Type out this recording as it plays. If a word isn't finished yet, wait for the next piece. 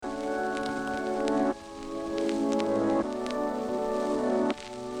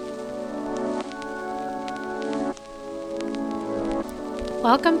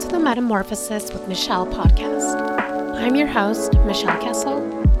Welcome to the Metamorphosis with Michelle podcast. I'm your host, Michelle Kessel.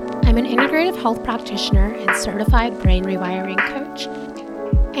 I'm an integrative health practitioner and certified brain rewiring coach.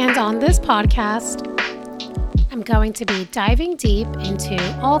 And on this podcast, I'm going to be diving deep into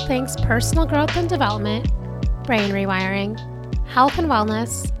all things personal growth and development, brain rewiring, health and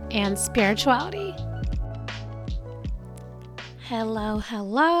wellness, and spirituality.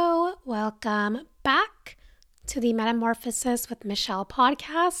 Hello. Welcome back to the Metamorphosis with Michelle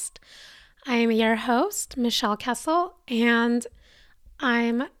podcast. I'm your host, Michelle Kessel, and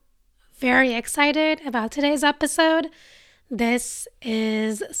I'm very excited about today's episode. This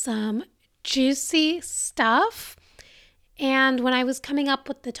is some juicy stuff. And when I was coming up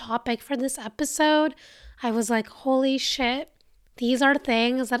with the topic for this episode, I was like, holy shit, these are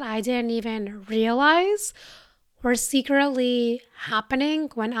things that I didn't even realize were secretly happening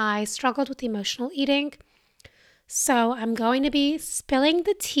when I struggled with emotional eating. So I'm going to be spilling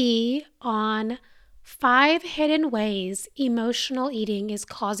the tea on 5 hidden ways emotional eating is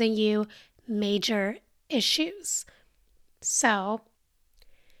causing you major issues. So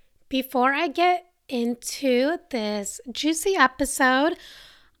before I get into this juicy episode,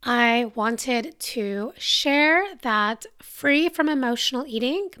 I wanted to share that Free from Emotional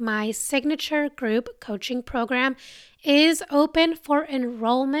Eating, my signature group coaching program, is open for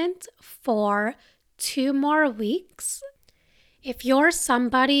enrollment for 2 more weeks. If you're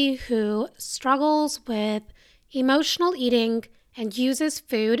somebody who struggles with emotional eating and uses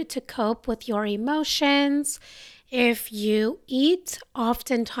food to cope with your emotions, if you eat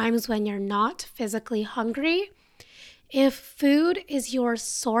oftentimes when you're not physically hungry, if food is your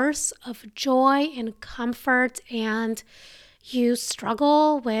source of joy and comfort and you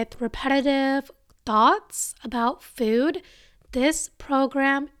struggle with repetitive thoughts about food, this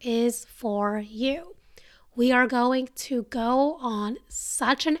program is for you. We are going to go on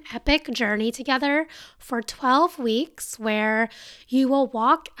such an epic journey together for 12 weeks where you will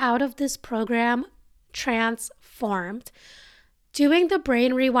walk out of this program transformed. Doing the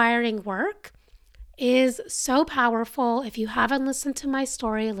brain rewiring work is so powerful. If you haven't listened to my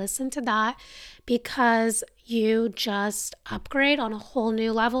story, listen to that because you just upgrade on a whole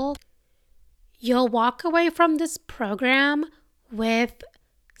new level. You'll walk away from this program with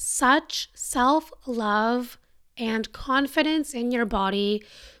such self-love and confidence in your body.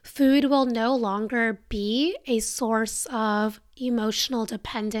 Food will no longer be a source of emotional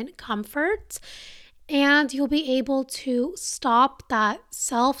dependent comfort, and you'll be able to stop that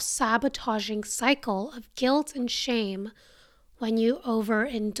self-sabotaging cycle of guilt and shame when you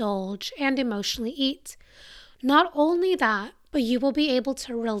overindulge and emotionally eat. Not only that, but you will be able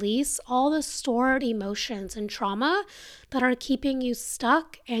to release all the stored emotions and trauma that are keeping you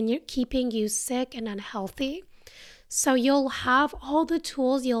stuck and keeping you sick and unhealthy. So you'll have all the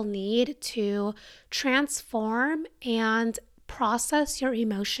tools you'll need to transform and process your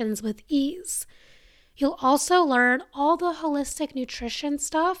emotions with ease. You'll also learn all the holistic nutrition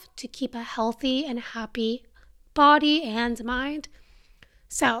stuff to keep a healthy and happy body and mind.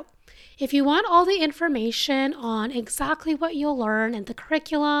 So, if you want all the information on exactly what you'll learn and the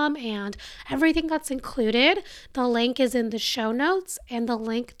curriculum and everything that's included, the link is in the show notes, and the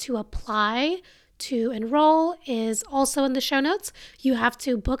link to apply to enroll is also in the show notes. You have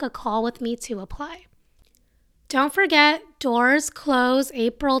to book a call with me to apply. Don't forget, doors close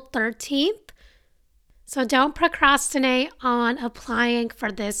April 13th, so don't procrastinate on applying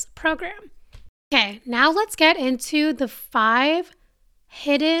for this program. Okay, now let's get into the 5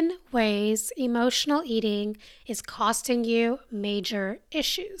 hidden ways emotional eating is costing you major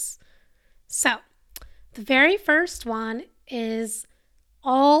issues. So, the very first one is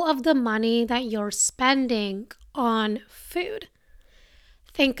all of the money that you're spending on food.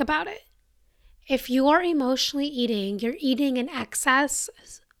 Think about it. If you are emotionally eating, you're eating in excess,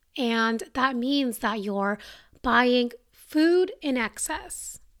 and that means that you're buying food in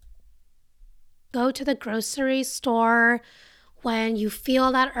excess. Go to the grocery store when you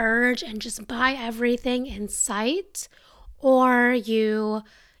feel that urge and just buy everything in sight, or you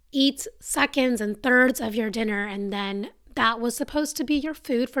eat seconds and thirds of your dinner and then that was supposed to be your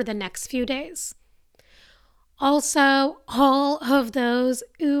food for the next few days. Also, all of those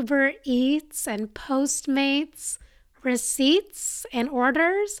Uber Eats and Postmates receipts and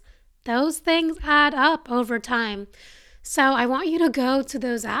orders, those things add up over time. So I want you to go to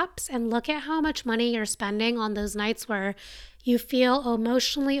those apps and look at how much money you're spending on those nights where you feel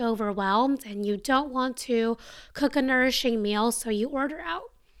emotionally overwhelmed and you don't want to cook a nourishing meal, so you order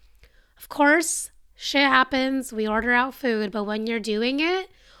out. Of course, shit happens, we order out food, but when you're doing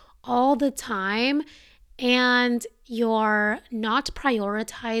it all the time, and you're not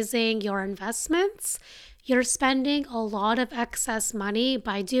prioritizing your investments, you're spending a lot of excess money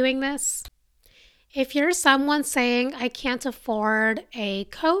by doing this. If you're someone saying, I can't afford a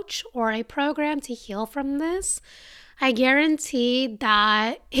coach or a program to heal from this, I guarantee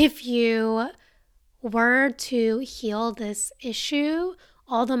that if you were to heal this issue,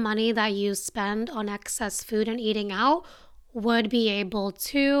 all the money that you spend on excess food and eating out would be able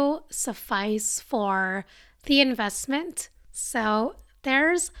to suffice for the investment. So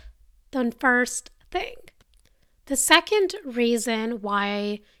there's the first thing. The second reason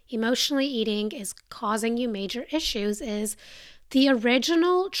why emotionally eating is causing you major issues is the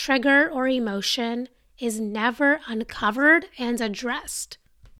original trigger or emotion is never uncovered and addressed.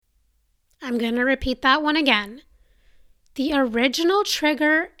 I'm going to repeat that one again. The original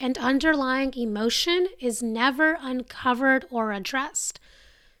trigger and underlying emotion is never uncovered or addressed.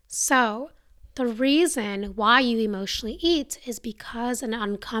 So, the reason why you emotionally eat is because an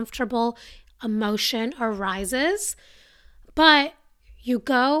uncomfortable emotion arises, but you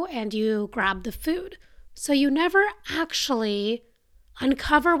go and you grab the food. So, you never actually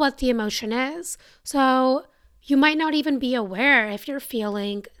uncover what the emotion is. So, you might not even be aware if you're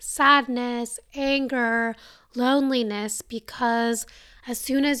feeling sadness, anger, loneliness, because as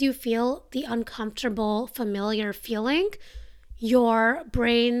soon as you feel the uncomfortable, familiar feeling, your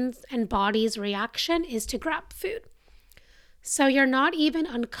brain's and body's reaction is to grab food. So you're not even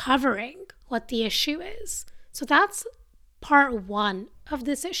uncovering what the issue is. So that's part one of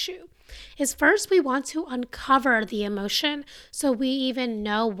this issue. Is first we want to uncover the emotion so we even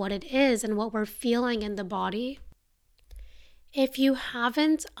know what it is and what we're feeling in the body. If you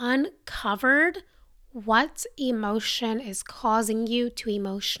haven't uncovered what emotion is causing you to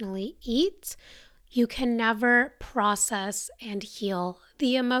emotionally eat, you can never process and heal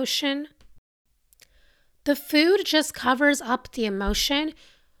the emotion. The food just covers up the emotion.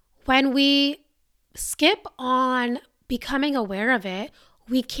 When we skip on becoming aware of it,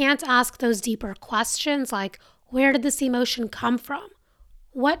 we can't ask those deeper questions like, where did this emotion come from?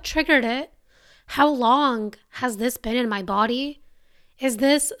 What triggered it? How long has this been in my body? Is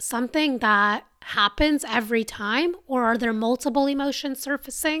this something that happens every time, or are there multiple emotions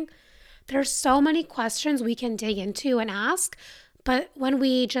surfacing? There's so many questions we can dig into and ask, but when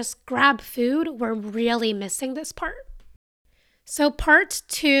we just grab food, we're really missing this part. So part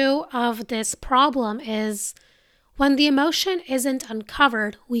two of this problem is when the emotion isn't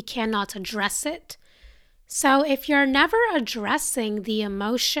uncovered, we cannot address it. So if you're never addressing the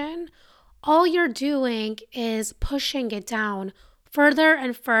emotion, all you're doing is pushing it down further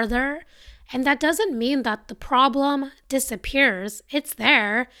and further. And that doesn't mean that the problem disappears. It's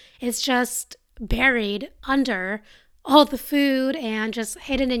there. It's just buried under all the food and just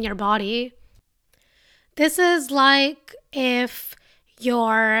hidden in your body. This is like if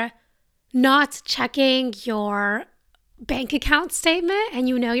you're not checking your bank account statement and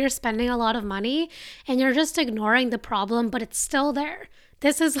you know you're spending a lot of money and you're just ignoring the problem, but it's still there.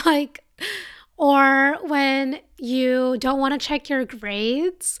 This is like, or when you don't want to check your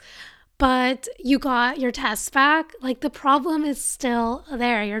grades, but you got your test back, like the problem is still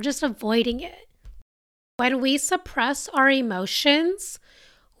there. You're just avoiding it. When we suppress our emotions,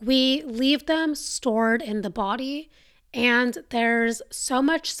 we leave them stored in the body. And there's so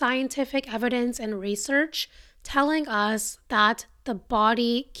much scientific evidence and research telling us that the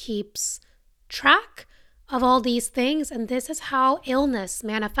body keeps track of all these things. And this is how illness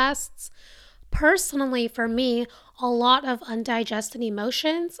manifests. Personally, for me, a lot of undigested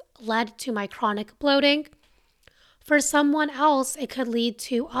emotions led to my chronic bloating. For someone else, it could lead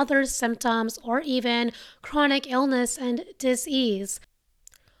to other symptoms or even chronic illness and disease.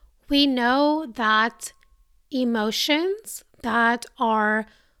 We know that emotions that are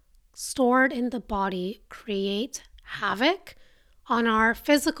stored in the body create havoc on our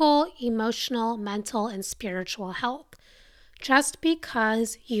physical, emotional, mental, and spiritual health. Just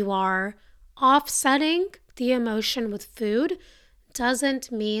because you are offsetting the emotion with food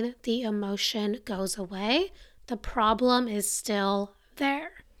doesn't mean the emotion goes away. The problem is still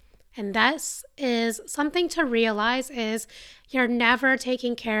there. And this is something to realize is you're never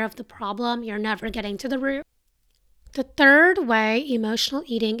taking care of the problem. You're never getting to the root. The third way emotional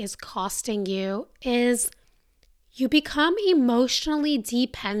eating is costing you is you become emotionally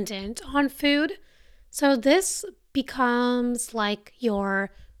dependent on food. So this becomes like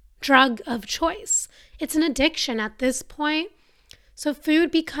your drug of choice. It's an addiction at this point. So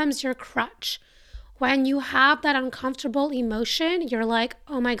food becomes your crutch. When you have that uncomfortable emotion, you're like,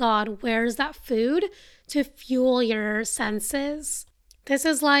 oh my God, where's that food to fuel your senses? This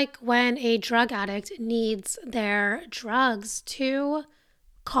is like when a drug addict needs their drugs to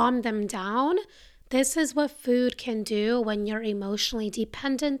calm them down. This is what food can do when you're emotionally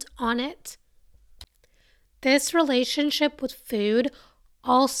dependent on it. This relationship with food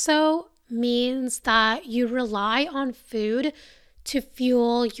also means that you rely on food to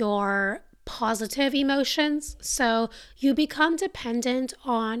fuel your positive emotions. So you become dependent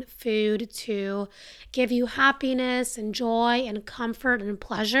on food to give you happiness and joy and comfort and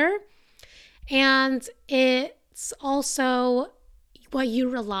pleasure. And it's also what you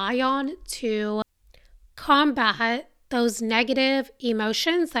rely on to combat those negative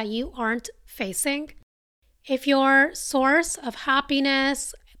emotions that you aren't facing. If your source of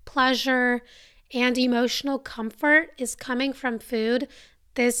happiness, pleasure, and emotional comfort is coming from food,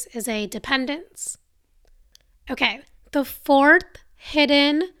 this is a dependence. Okay, the fourth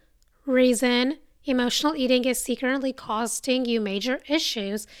hidden reason emotional eating is secretly costing you major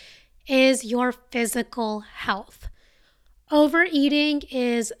issues is your physical health. Overeating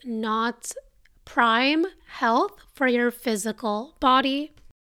is not prime health for your physical body.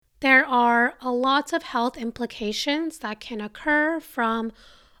 There are a lot of health implications that can occur from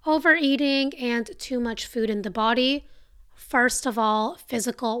overeating and too much food in the body. First of all,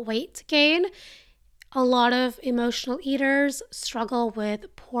 physical weight gain. A lot of emotional eaters struggle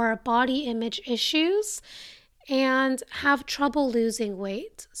with poor body image issues and have trouble losing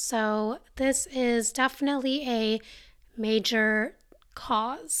weight. So this is definitely a major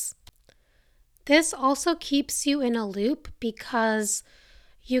cause. This also keeps you in a loop because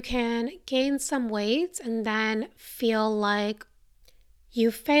you can gain some weight and then feel like you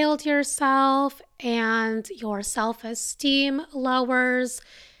failed yourself and your self-esteem lowers.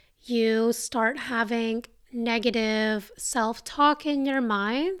 You start having negative self-talk in your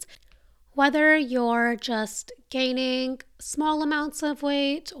mind. Whether you're just gaining small amounts of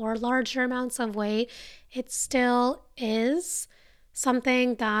weight or larger amounts of weight, it still is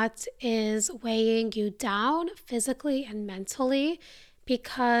something that is weighing you down physically and mentally,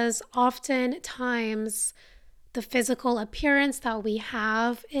 because oftentimes the physical appearance that we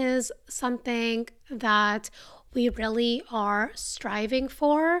have is something that we really are striving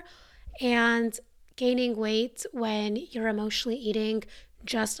for, and gaining weight when you're emotionally eating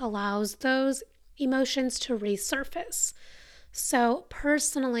just allows those emotions to resurface. So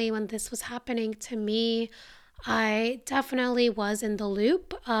personally, when this was happening to me, I definitely was in the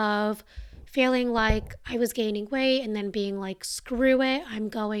loop of feeling like I was gaining weight and then being like, screw it, I'm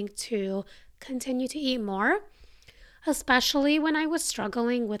going to continue to eat more. Especially when I was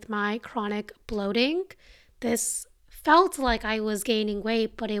struggling with my chronic bloating. This felt like I was gaining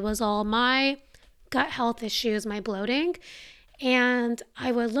weight, but it was all my gut health issues, my bloating. And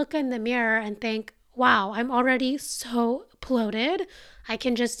I would look in the mirror and think, wow, I'm already so bloated. I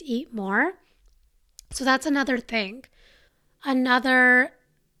can just eat more. So that's another thing. Another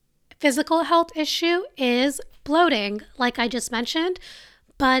physical health issue is bloating, like I just mentioned,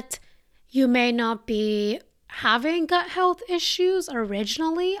 but you may not be having gut health issues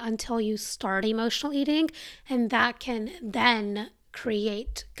originally until you start emotional eating, and that can then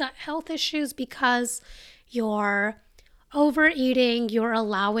create gut health issues because you're overeating, you're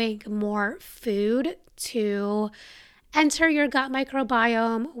allowing more food to enter your gut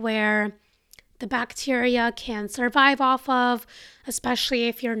microbiome where the bacteria can survive off of, especially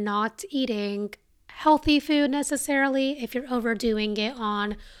if you're not eating healthy food necessarily, if you're overdoing it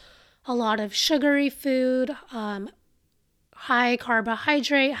on a lot of sugary food, high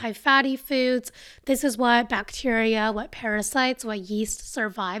carbohydrate, high fatty foods. This is what bacteria, what parasites, what yeast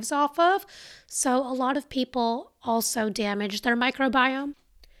survives off of. So a lot of people also damage their microbiome.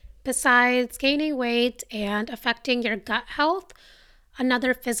 Besides gaining weight and affecting your gut health,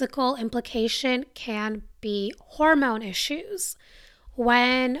 another physical implication can be hormone issues.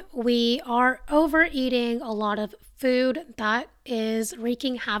 When we are overeating a lot of food, that is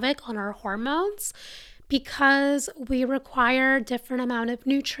wreaking havoc on our hormones because we require different amount of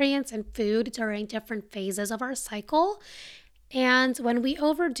nutrients and food during different phases of our cycle. And when we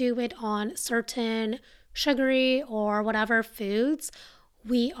overdo it on certain sugary or whatever foods,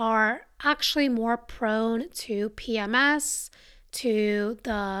 we are actually more prone to PMS, to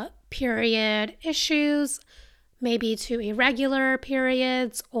the period issues, maybe to irregular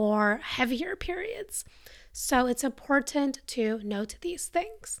periods or heavier periods. So it's important to note these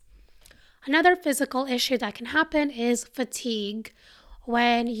things. Another physical issue that can happen is fatigue.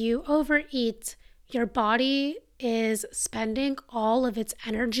 When you overeat, your body is spending all of its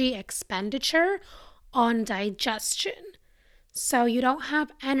energy expenditure on digestion. So you don't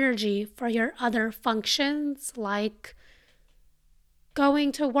have energy for your other functions like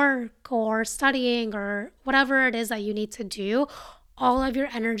going to work or studying or whatever it is that you need to do, all of your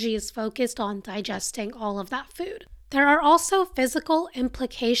energy is focused on digesting all of that food. There are also physical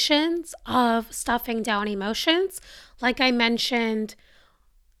implications of stuffing down emotions. Like I mentioned,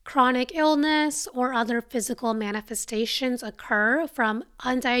 chronic illness or other physical manifestations occur from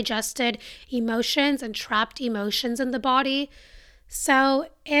undigested emotions and trapped emotions in the body. So,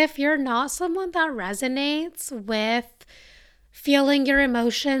 if you're not someone that resonates with feeling your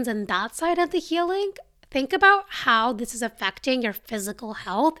emotions and that side of the healing, think about how this is affecting your physical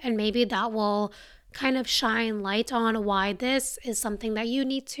health, and maybe that will kind of shine light on why this is something that you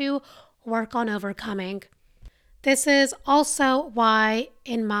need to work on overcoming. This is also why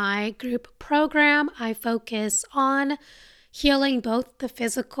in my group program, I focus on healing both the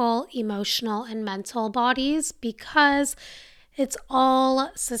physical, emotional, and mental bodies, because it's all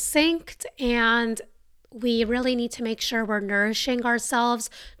succinct and we really need to make sure we're nourishing ourselves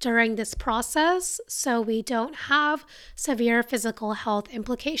during this process so we don't have severe physical health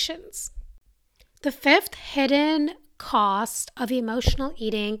implications. The fifth hidden cost of emotional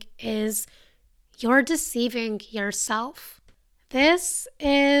eating is you're deceiving yourself. This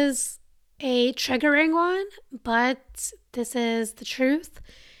is a triggering one, but this is the truth.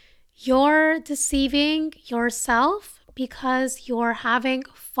 You're deceiving yourself because you're having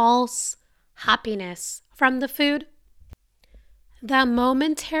false happiness from the food. The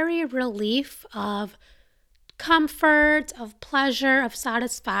momentary relief of comfort, of pleasure, of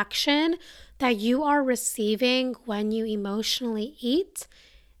satisfaction that you are receiving when you emotionally eat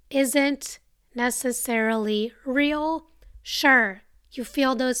isn't necessarily real. Sure, you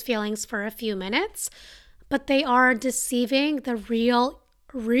feel those feelings for a few minutes, but they are deceiving the real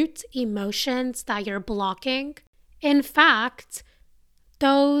root emotions that you're blocking. In fact,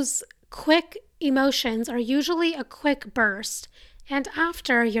 those quick emotions are usually a quick burst, and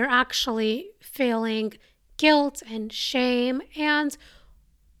after you're actually feeling guilt and shame and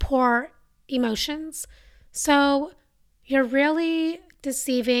poor emotions. So you're really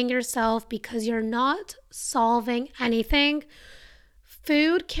deceiving yourself because you're not solving anything.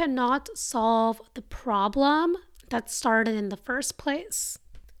 Food cannot solve the problem that started in the first place.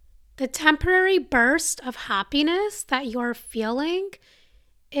 The temporary burst of happiness that you're feeling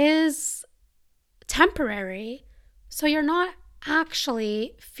is temporary. So you're not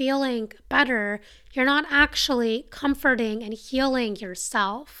actually feeling better. You're not actually comforting and healing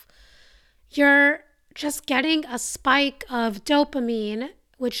yourself. You're just getting a spike of dopamine,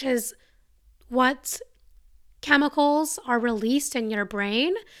 which is what chemicals are released in your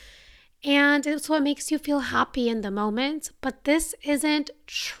brain. And it's what makes you feel happy in the moment. But this isn't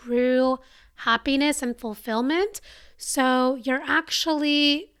true happiness and fulfillment. So you're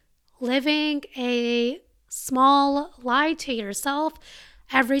actually living a small lie to yourself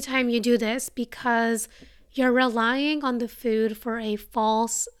every time you do this, because you're relying on the food for a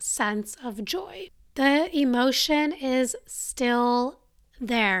false sense of joy. The emotion is still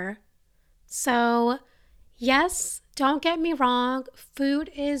there. So, yes, don't get me wrong, food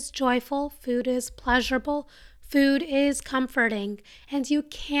is joyful, food is pleasurable, food is comforting, and you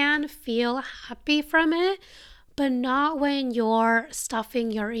can feel happy from it, but not when you're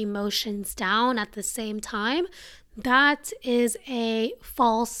stuffing your emotions down at the same time. That is a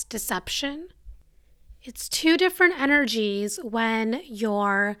false deception. It's two different energies when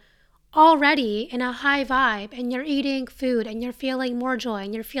you're already in a high vibe and you're eating food and you're feeling more joy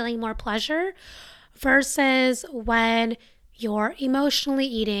and you're feeling more pleasure, versus when you're emotionally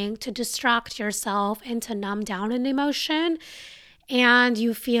eating to distract yourself and to numb down an emotion, and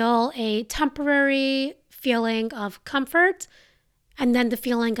you feel a temporary feeling of comfort, and then the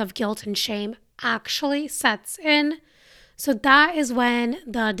feeling of guilt and shame actually sets in. So that is when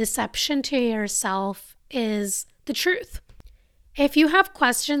the deception to yourself is the truth. If you have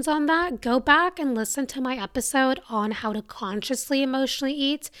questions on that, go back and listen to my episode on how to consciously emotionally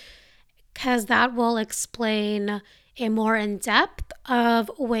eat, because that will explain a more in depth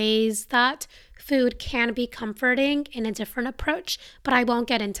of ways that food can be comforting in a different approach, but I won't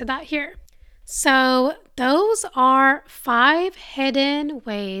get into that here. So those are 5 hidden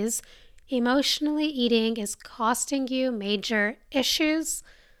ways emotionally eating is costing you major issues.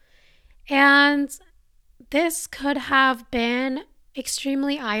 And this could have been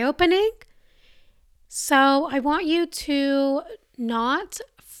extremely eye-opening. So I want you to not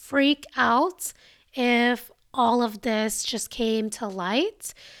freak out if all of this just came to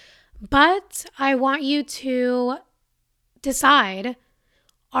light, but I want you to decide,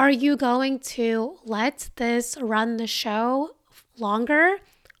 are you going to let this run the show longer,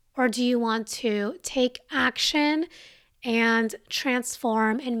 or do you want to take action and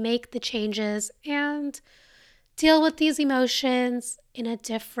transform and make the changes and deal with these emotions in a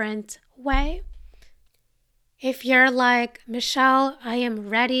different way. If you're like, Michelle, I am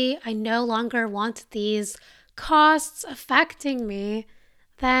ready, I no longer want these costs affecting me,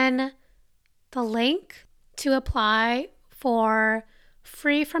 then the link to apply for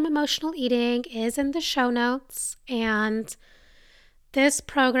Free from Emotional Eating is in the show notes, and this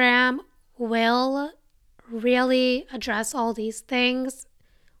program will really address all these things.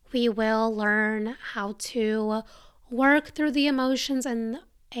 We will learn how to work through the emotions in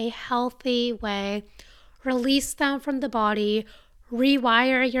a healthy way, release them from the body,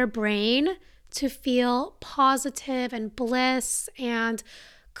 rewire your brain to feel positive and bliss, and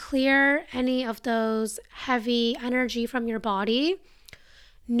clear any of those heavy energy from your body.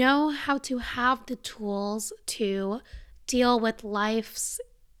 Know how to have the tools to deal with life's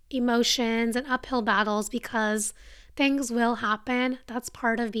emotions and uphill battles, because things will happen. That's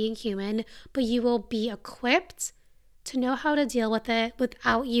part of being human, but you will be equipped to know how to deal with it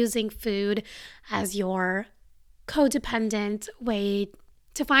without using food as your codependent way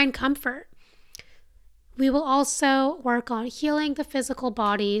to find comfort. We will also work on healing the physical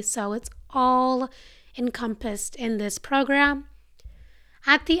body, so it's all encompassed in this program.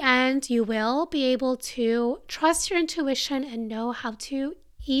 At the end, you will be able to trust your intuition and know how to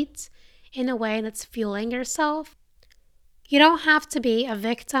eat in a way that's fueling yourself. You don't have to be a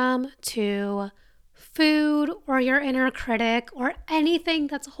victim to food or your inner critic or anything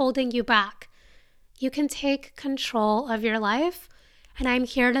that's holding you back. You can take control of your life, and I'm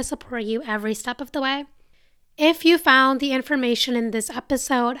here to support you every step of the way. If you found the information in this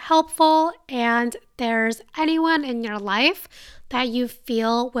episode helpful and there's anyone in your life that you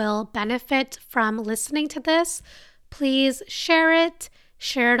feel will benefit from listening to this, please share it.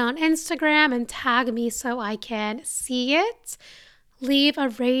 Share it on Instagram and tag me so I can see it. Leave a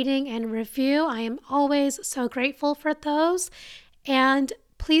rating and review. I am always so grateful for those. And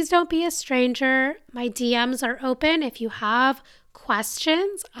please don't be a stranger. My DMs are open if you have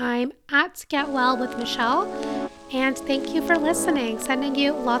questions. I'm at Get Well with Michelle. And thank you for listening. Sending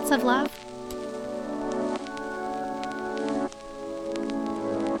you lots of love.